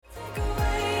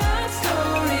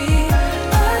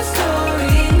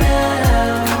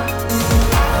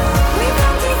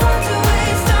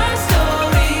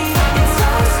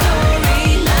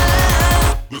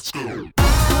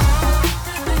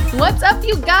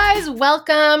you guys.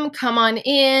 Welcome. Come on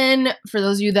in. For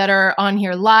those of you that are on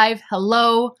here live,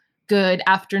 hello. Good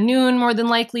afternoon, more than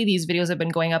likely. These videos have been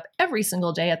going up every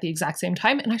single day at the exact same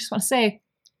time. And I just want to say,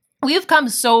 we have come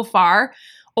so far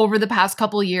over the past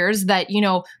couple years that,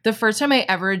 the first time I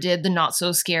ever did the Not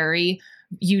So Scary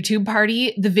YouTube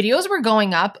party, the videos were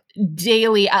going up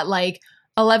daily at like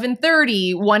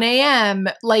 11:30, 1 a.m.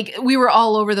 Like we were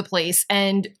all over the place.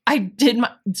 And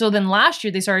so then last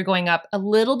year they started going up a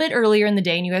little bit earlier in the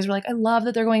day. And you guys were like, I love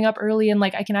that they're going up early and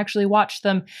like I can actually watch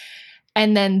them.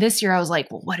 And then this year I was like,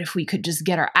 well, what if we could just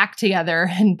get our act together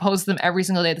and post them every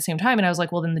single day at the same time? And I was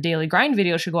like, well, then the daily grind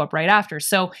video should go up right after.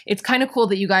 So it's kind of cool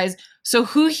that you guys, so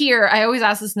who here, I always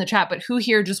ask this in the chat, but who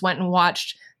here just went and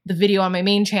watched the video on my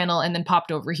main channel and then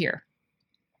popped over here?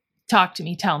 Talk to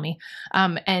me, tell me.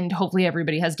 And hopefully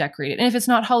everybody has decorated. And if it's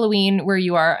not Halloween where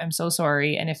you are, I'm so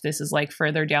sorry. And if this is like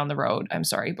further down the road, I'm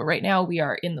sorry. But right now we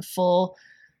are in the full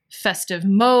festive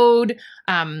mode.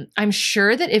 I'm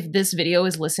sure that if this video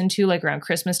is listened to like around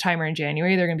Christmas time or in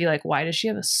January, they're going to be like, why does she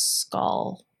have a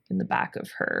skull in the back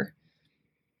of her?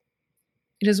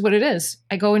 It is what it is.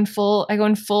 I go in full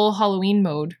Halloween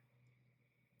mode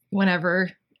whenever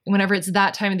it's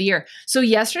that time of the year. So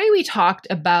yesterday we talked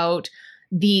about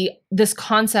this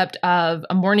concept of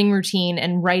a morning routine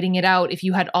and writing it out. If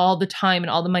you had all the time and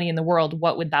all the money in the world,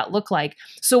 what would that look like?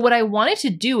 So what I wanted to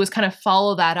do was kind of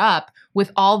follow that up with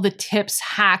all the tips,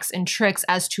 hacks, and tricks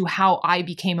as to how I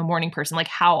became a morning person, like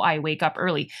how I wake up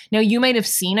early. Now, you might have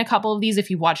seen a couple of these if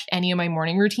you've watched any of my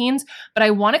morning routines, but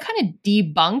I want to kind of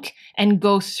debunk and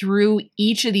go through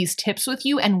each of these tips with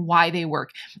you and why they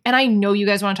work. And I know you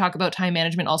guys want to talk about time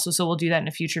management also, so we'll do that in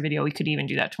a future video. We could even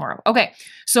do that tomorrow. Okay,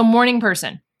 so morning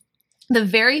person. The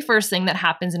very first thing that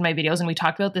happens in my videos, and we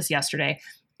talked about this yesterday,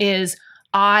 is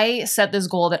I set this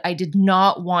goal that I did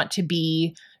not want to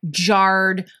be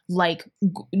jarred, like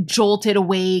jolted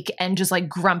awake and just like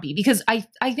grumpy, because I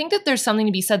think that there's something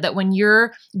to be said that when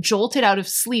you're jolted out of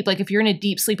sleep, like if you're in a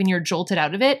deep sleep and you're jolted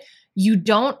out of it,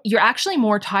 you're actually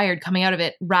more tired coming out of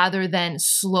it rather than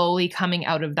slowly coming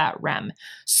out of that REM.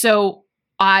 So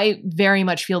I very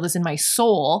much feel this in my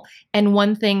soul. And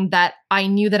one thing that I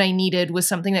knew that I needed was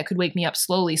something that could wake me up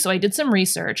slowly. So I did some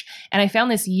research and I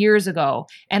found this years ago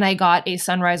and I got a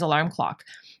sunrise alarm clock.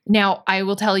 Now, I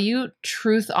will tell you,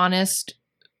 truth, honest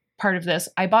part of this,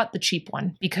 I bought the cheap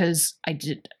one because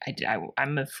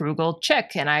I'm a frugal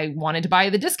chick and I wanted to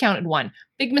buy the discounted one.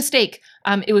 Big mistake.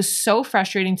 It was so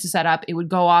frustrating to set up. It would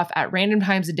go off at random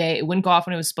times a day. It wouldn't go off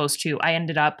when it was supposed to. I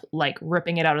ended up like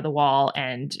ripping it out of the wall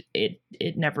and it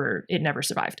never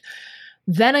survived.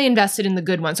 Then I invested in the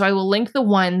good one. So I will link the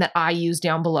one that I use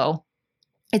down below.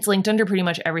 It's linked under pretty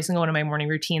much every single one of my morning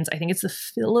routines. I think it's the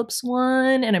Philips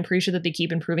one, and I'm pretty sure that they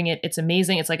keep improving it. It's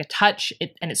amazing. It's like a touch,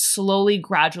 and it slowly,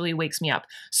 gradually wakes me up.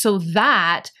 So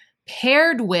that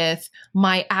paired with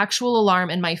my actual alarm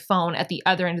and my phone at the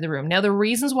other end of the room. Now, the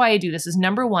reasons why I do this is,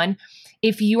 number one,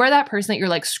 if you are that person that you're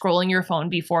like scrolling your phone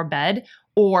before bed,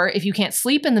 or if you can't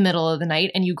sleep in the middle of the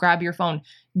night and you grab your phone,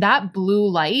 that blue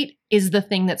light is the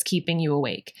thing that's keeping you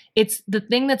awake. It's the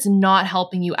thing that's not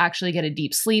helping you actually get a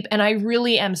deep sleep. And I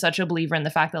really am such a believer in the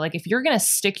fact that like, if you're going to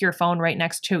stick your phone right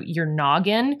next to your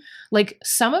noggin, like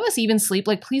some of us even sleep,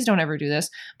 like please don't ever do this.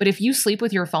 But if you sleep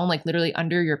with your phone, like literally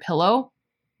under your pillow,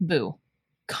 boo,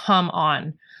 come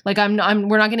on. Like we're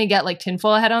not going to get like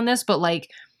tinfoil head on this, but like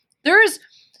there's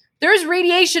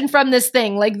radiation from this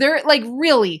thing. Like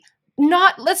really,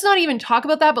 let's not even talk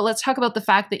about that, but let's talk about the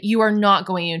fact that you are not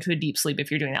going into a deep sleep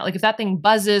if you're doing that. Like if that thing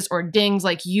buzzes or dings,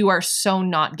 like you are so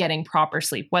not getting proper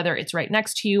sleep, whether it's right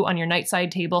next to you on your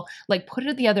nightside table, like put it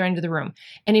at the other end of the room.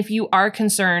 And if you are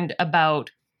concerned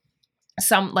about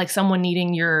someone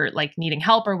needing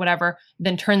help or whatever,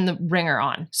 then turn the ringer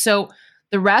on. So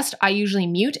the rest I usually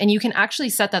mute, and you can actually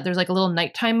set that. There's like a little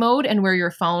nighttime mode and where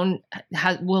your phone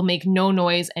will make no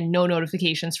noise and no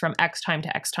notifications from X time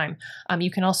to X time. You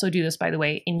can also do this, by the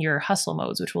way, in your hustle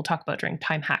modes, which we'll talk about during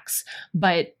time hacks.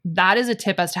 But that is a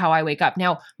tip as to how I wake up.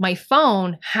 Now, my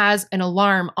phone has an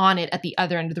alarm on it at the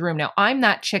other end of the room. Now, I'm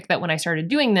that chick that when I started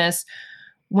doing this,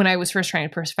 when I was first trying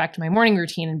to perfect my morning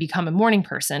routine and become a morning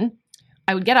person,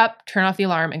 I would get up, turn off the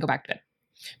alarm, and go back to bed.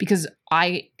 Because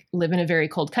I live in a very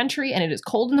cold country and it is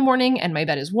cold in the morning and my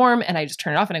bed is warm and I just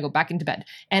turn it off and I go back into bed.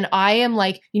 And I am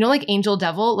like, like Angel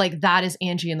Devil, like that is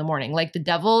Angie in the morning. Like the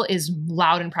devil is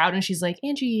loud and proud and she's like,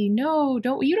 Angie, no,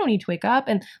 you don't need to wake up.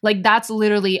 And like, that's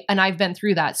literally, and I've been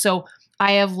through that. So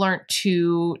I have learned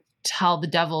to tell the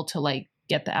devil to like,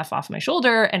 get the F off my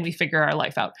shoulder and we figure our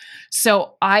life out.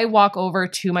 So I walk over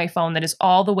to my phone that is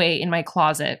all the way in my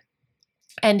closet.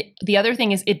 And the other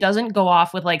thing is it doesn't go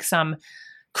off with like some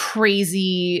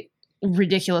crazy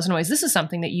ridiculous noise. This is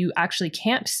something that you actually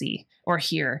can't see or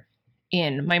hear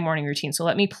in my morning routine. So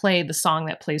let me play the song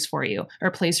that plays for you,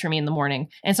 or plays for me in the morning.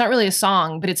 And it's not really a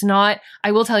song, but it's not,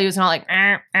 I will tell you, it's not like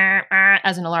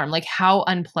as an alarm. Like, how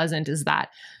unpleasant is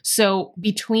that? So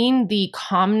between the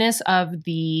calmness of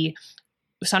the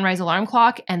sunrise alarm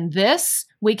clock and this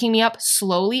waking me up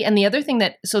slowly, and the other thing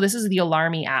that, so this is the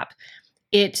Alarmy app.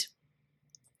 It,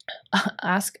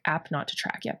 ask app not to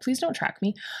track. Yeah, please don't track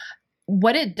me.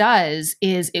 What it does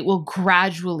is it will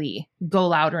gradually go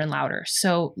louder and louder.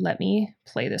 So let me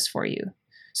play this for you.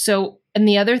 So, and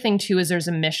the other thing too is there's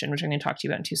a mission, which I'm going to talk to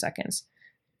you about in 2 seconds.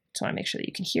 Just want to make sure that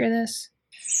you can hear this.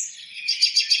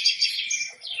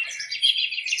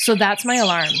 So that's my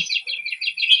alarm.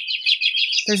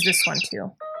 There's this one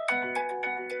too.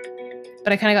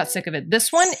 But I kind of got sick of it.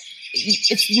 This one,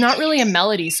 it's not really a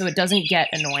melody, so it doesn't get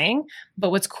annoying.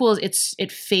 But what's cool is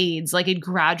it fades, like it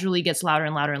gradually gets louder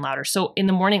and louder and louder. So in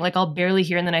the morning, like I'll barely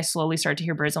hear, and then I slowly start to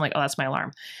hear birds. I'm like, oh, that's my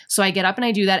alarm. So I get up and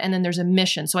I do that, and then there's a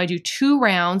mission. So I do 2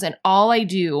 rounds, and all I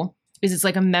do is it's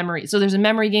like a memory. So there's a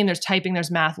memory game, there's typing,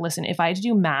 there's math. Listen, if I had to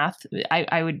do math,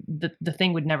 I would, the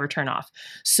thing would never turn off.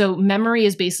 So memory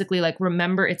is basically like,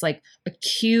 remember, it's like a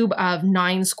cube of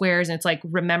 9 squares, and it's like,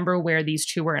 remember where these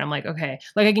 2 were. And I'm like, okay,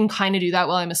 like I can kind of do that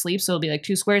while I'm asleep. So it'll be like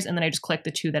 2 squares, and then I just click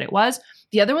the 2 that it was.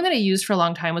 The other one that I used for a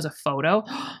long time was a photo.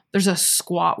 There's a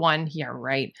squat one. Yeah,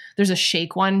 right. There's a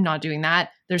shake one, not doing that.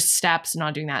 There's steps,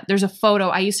 not doing that. There's a photo.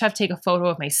 I used to have to take a photo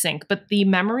of my sink, but the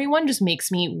memory one just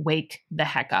makes me wake the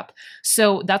heck up.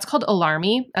 So that's called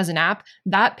Alarmy as an app.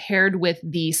 That paired with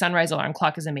the sunrise alarm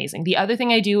clock is amazing. The other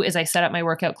thing I do is I set up my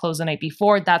workout clothes the night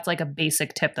before. That's like a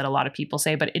basic tip that a lot of people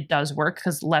say, but it does work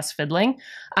because less fiddling.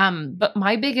 But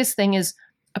my biggest thing is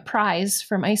a prize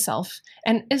for myself.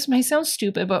 And this might sound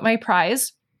stupid, but my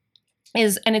prize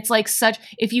is, and it's like such,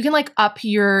 if you can like up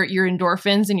your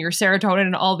endorphins and your serotonin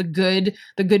and all the good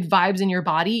vibes in your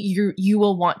body, you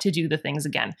will want to do the things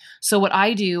again. So what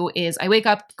I do is I wake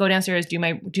up, go downstairs, do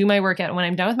my workout. And when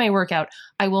I'm done with my workout,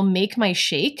 I will make my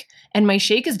shake, and my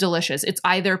shake is delicious. It's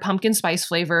either pumpkin spice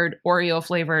flavored, Oreo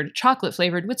flavored, chocolate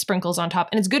flavored with sprinkles on top.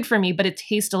 And it's good for me, but it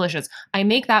tastes delicious. I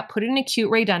make that, put it in a cute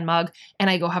Ray Dunn mug, and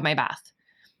I go have my bath.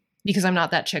 Because I'm not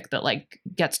that chick that like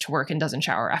gets to work and doesn't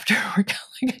shower after work.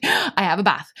 Like, I have a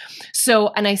bath. So,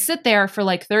 and I sit there for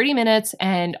like 30 minutes,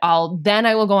 and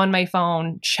I will go on my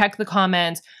phone, check the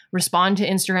comments, respond to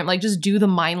Instagram, like just do the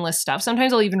mindless stuff.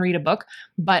 Sometimes I'll even read a book,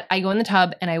 but I go in the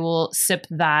tub and I will sip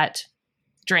that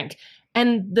drink.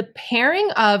 And the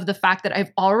pairing of the fact that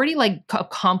I've already like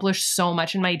accomplished so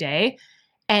much in my day,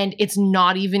 and it's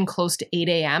not even close to 8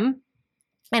 a.m.,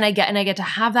 and I get to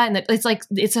have that, and it's like,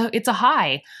 it's a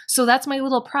high. So that's my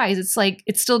little prize. It's like,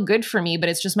 it's still good for me, but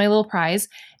it's just my little prize.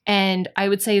 And I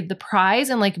would say the prize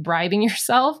and like bribing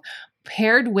yourself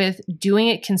paired with doing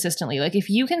it consistently. Like if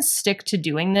you can stick to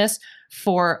doing this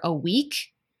for a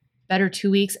week, better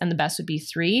 2 weeks, and the best would be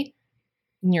 3,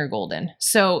 you're golden.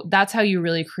 So that's how you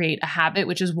really create a habit,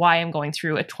 which is why I'm going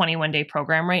through a 21-day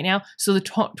program right now. So the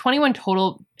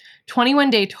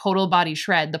 21-day total body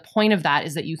shred, the point of that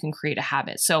is that you can create a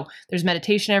habit. So there's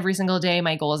meditation every single day.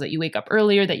 My goal is that you wake up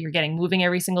earlier, that you're getting moving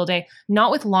every single day,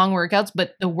 not with long workouts,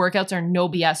 but the workouts are no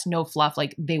BS, no fluff,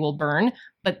 like they will burn,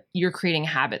 but you're creating a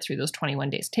habit through those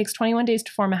 21 days. It takes 21 days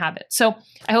to form a habit. So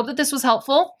I hope that this was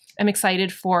helpful. I'm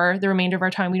excited for the remainder of our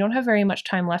time. We don't have very much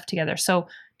time left together. So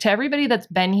to everybody that's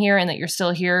been here and that you're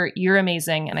still here, you're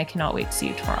amazing. And I cannot wait to see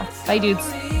you tomorrow. Bye, dudes.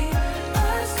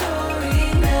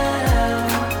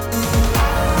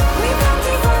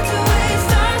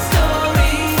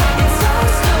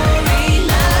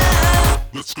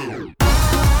 Let's go.